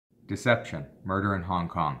Deception, Murder in Hong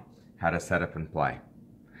Kong, how to set up and play.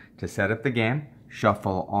 To set up the game,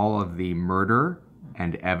 shuffle all of the murder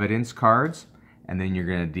and evidence cards, and then you're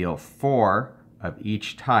going to deal 4 of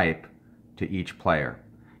each type to each player.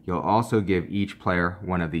 You'll also give each player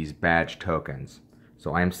one of these badge tokens.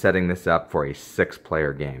 So I'm setting this up for a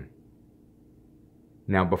 6-player game.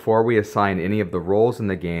 Now before we assign any of the roles in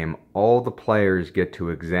the game, all the players get to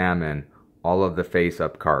examine all of the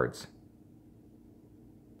face-up cards.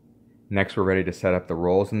 Next, we're ready to set up the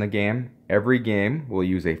roles in the game. Every game will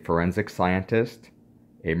use a forensic scientist,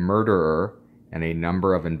 a murderer, and a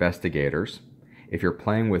number of investigators. If you're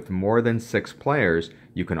playing with more than 6 players,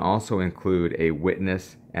 you can also include a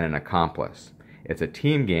witness and an accomplice. It's a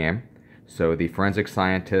team game, so the forensic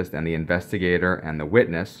scientist and the investigator and the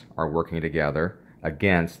witness are working together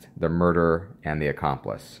against the murderer and the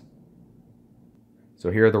accomplice. So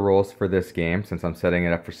here are the roles for this game. Since I'm setting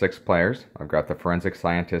it up for 6 players, I've got the forensic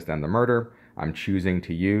scientist and the murderer. I'm choosing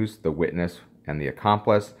to use the witness and the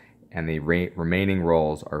accomplice, and the remaining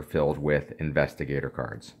roles are filled with investigator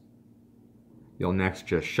cards. You'll next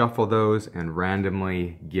just shuffle those and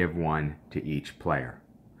randomly give one to each player.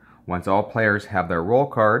 Once all players have their role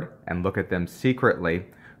card and look at them secretly,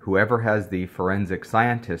 whoever has the forensic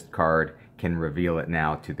scientist card can reveal it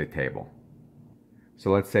now to the table. So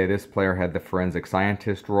let's say this player had the forensic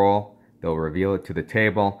scientist role. They'll reveal it to the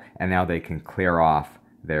table, and now they can clear off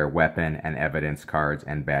their weapon and evidence cards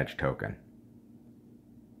and badge token.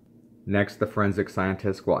 Next, the forensic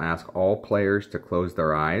scientist will ask all players to close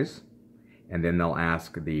their eyes, and then they'll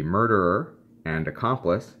ask the murderer and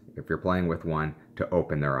accomplice, if you're playing with one, to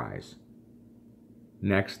open their eyes.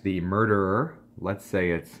 Next, the murderer, let's say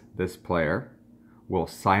it's this player, will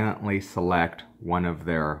silently select one of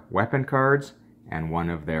their weapon cards and one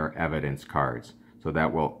of their evidence cards. So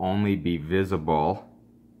that will only be visible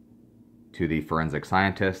to the forensic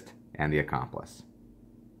scientist and the accomplice.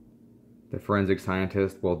 The forensic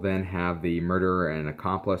scientist will then have the murderer and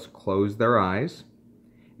accomplice close their eyes,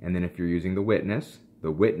 and then if you're using the witness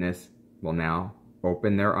will now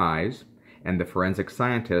open their eyes, and the forensic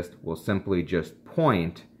scientist will simply just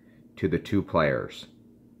point to the 2 players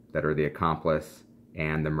that are the accomplice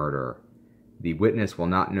and the murderer. The witness will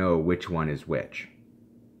not know which one is which.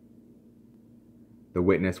 The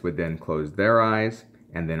witness would then close their eyes,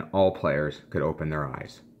 and then all players could open their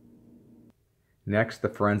eyes. Next, the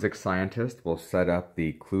forensic scientist will set up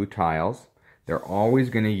the clue tiles. They're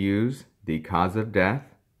always going to use the cause of death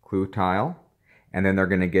clue tile, and then they're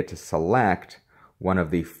going to get to select one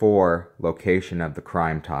of the 4 location of the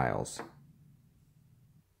crime tiles.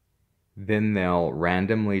 Then they'll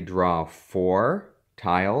randomly draw 4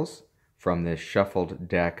 tiles from this shuffled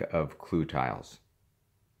deck of clue tiles.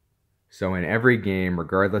 So in every game,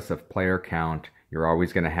 regardless of player count, you're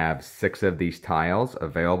always going to have 6 of these tiles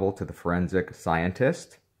available to the forensic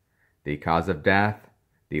scientist, the cause of death,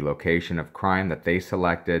 the location of crime that they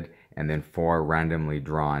selected, and then 4 randomly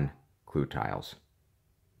drawn clue tiles.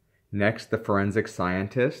 Next, the forensic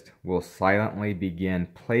scientist will silently begin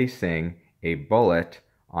placing a bullet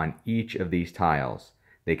on each of these tiles.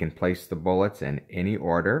 They can place the bullets in any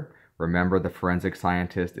order. Remember, the forensic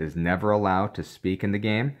scientist is never allowed to speak in the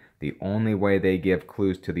game. The only way they give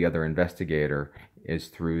clues to the other investigator is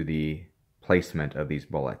through the placement of these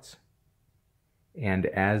bullets. And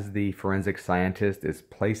as the forensic scientist is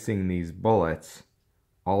placing these bullets,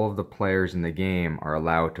 all of the players in the game are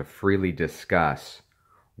allowed to freely discuss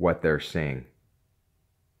what they're seeing.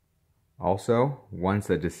 Also, once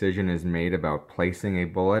a decision is made about placing a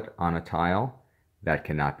bullet on a tile, that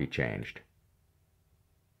cannot be changed.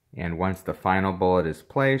 And once the final bullet is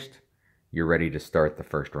placed, you're ready to start the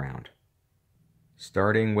first round.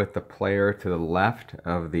 Starting with the player to the left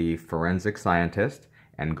of the forensic scientist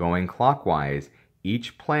and going clockwise,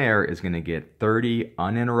 each player is going to get 30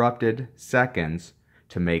 uninterrupted seconds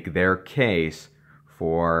to make their case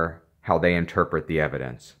for how they interpret the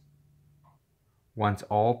evidence. Once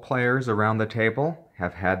all players around the table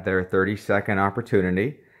have had their 30-second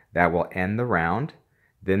opportunity, that will end the round.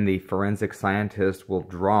 Then the forensic scientist will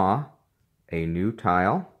draw a new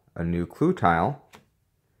tile, a new clue tile,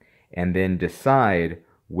 and then decide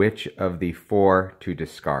which of the 4 to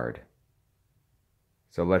discard.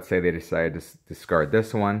 So let's say they decide to discard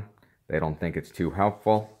this one. They don't think it's too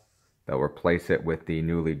helpful. They'll replace it with the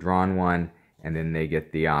newly drawn one, and then they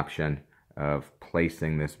get the option of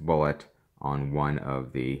placing this bullet on one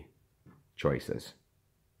of the choices.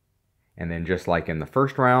 And then just like in the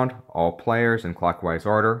first round, all players in clockwise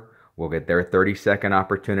order will get their 30-second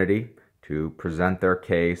opportunity to present their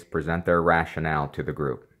case, present their rationale to the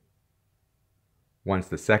group. Once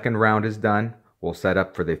the second round is done, we'll set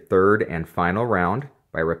up for the third and final round.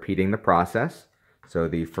 by repeating the process. So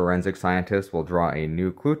the forensic scientist will draw a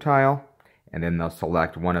new clue tile, and then they'll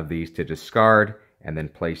select one of these to discard, and then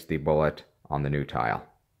place the bullet on the new tile.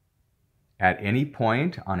 At any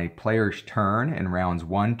point on a player's turn in rounds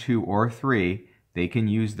 1, 2, or 3, they can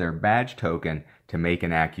use their badge token to make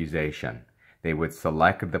an accusation. They would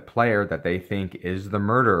select the player that they think is the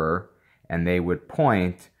murderer, and they would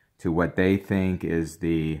point to what they think is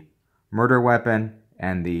the murder weapon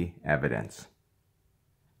and the evidence.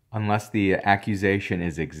 Unless the accusation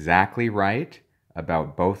is exactly right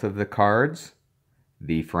about both of the cards,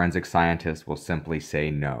 the forensic scientist will simply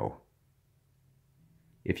say no.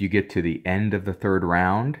 If you get to the end of the third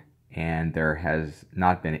round and there has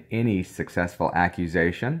not been any successful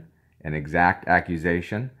accusation, an exact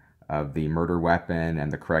accusation of the murder weapon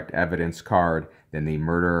and the correct evidence card, then the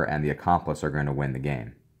murderer and the accomplice are going to win the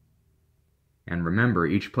game. And remember,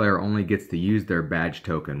 each player only gets to use their badge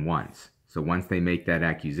token once. So once they make that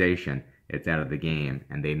accusation, it's out of the game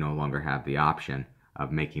and they no longer have the option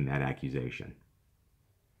of making that accusation.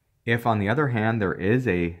 If, on the other hand, there is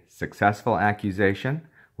a successful accusation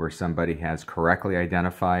where somebody has correctly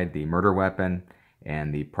identified the murder weapon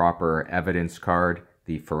and the proper evidence card,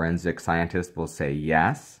 the forensic scientist will say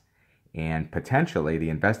yes, and potentially the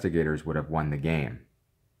investigators would have won the game.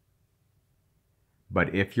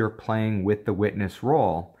 But if you're playing with the witness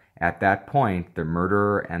role, at that point, the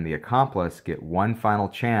murderer and the accomplice get one final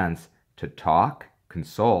chance to talk,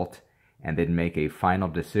 consult, and then make a final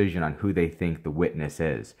decision on who they think the witness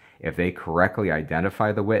is. If they correctly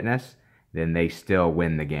identify the witness, then they still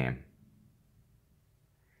win the game.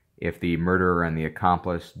 If the murderer and the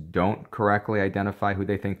accomplice don't correctly identify who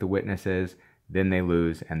they think the witness is, then they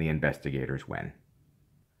lose and the investigators win.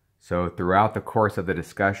 So throughout the course of the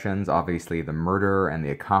discussions, obviously the murderer and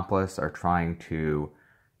the accomplice are trying to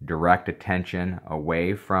direct attention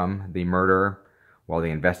away from the murderer, while the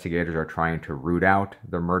investigators are trying to root out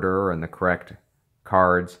the murderer and the correct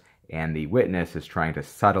cards, and the witness is trying to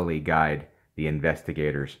subtly guide the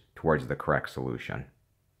investigators towards the correct solution.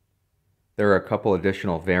 There are a couple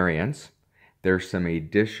additional variants. There's some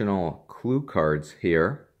additional clue cards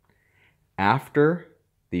here. After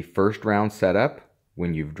the first round setup,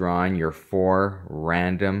 when you've drawn your 4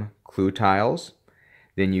 random clue tiles,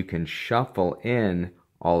 then you can shuffle in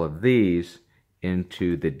all of these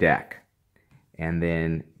into the deck. And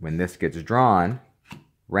then when this gets drawn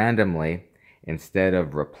randomly, instead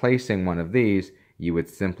of replacing one of these, you would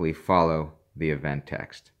simply follow the event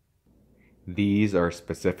text. These are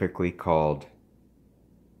specifically called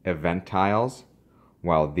event tiles,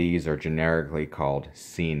 while these are generically called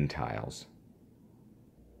scene tiles.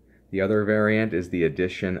 The other variant is the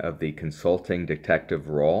addition of the consulting detective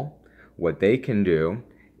role. What they can do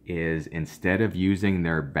is, instead of using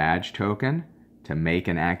their badge token to make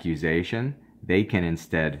an accusation, they can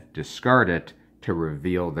instead discard it to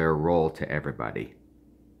reveal their role to everybody.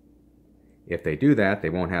 If they do that, they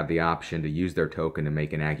won't have the option to use their token to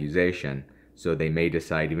make an accusation, so they may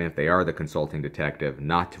decide, even if they are the consulting detective,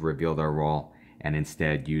 not to reveal their role and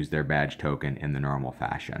instead use their badge token in the normal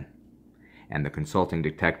fashion. And the consulting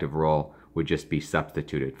detective role would just be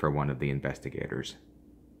substituted for one of the investigators.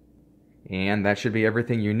 And that should be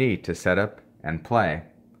everything you need to set up and play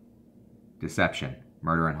Deception: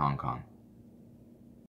 Murder in Hong Kong.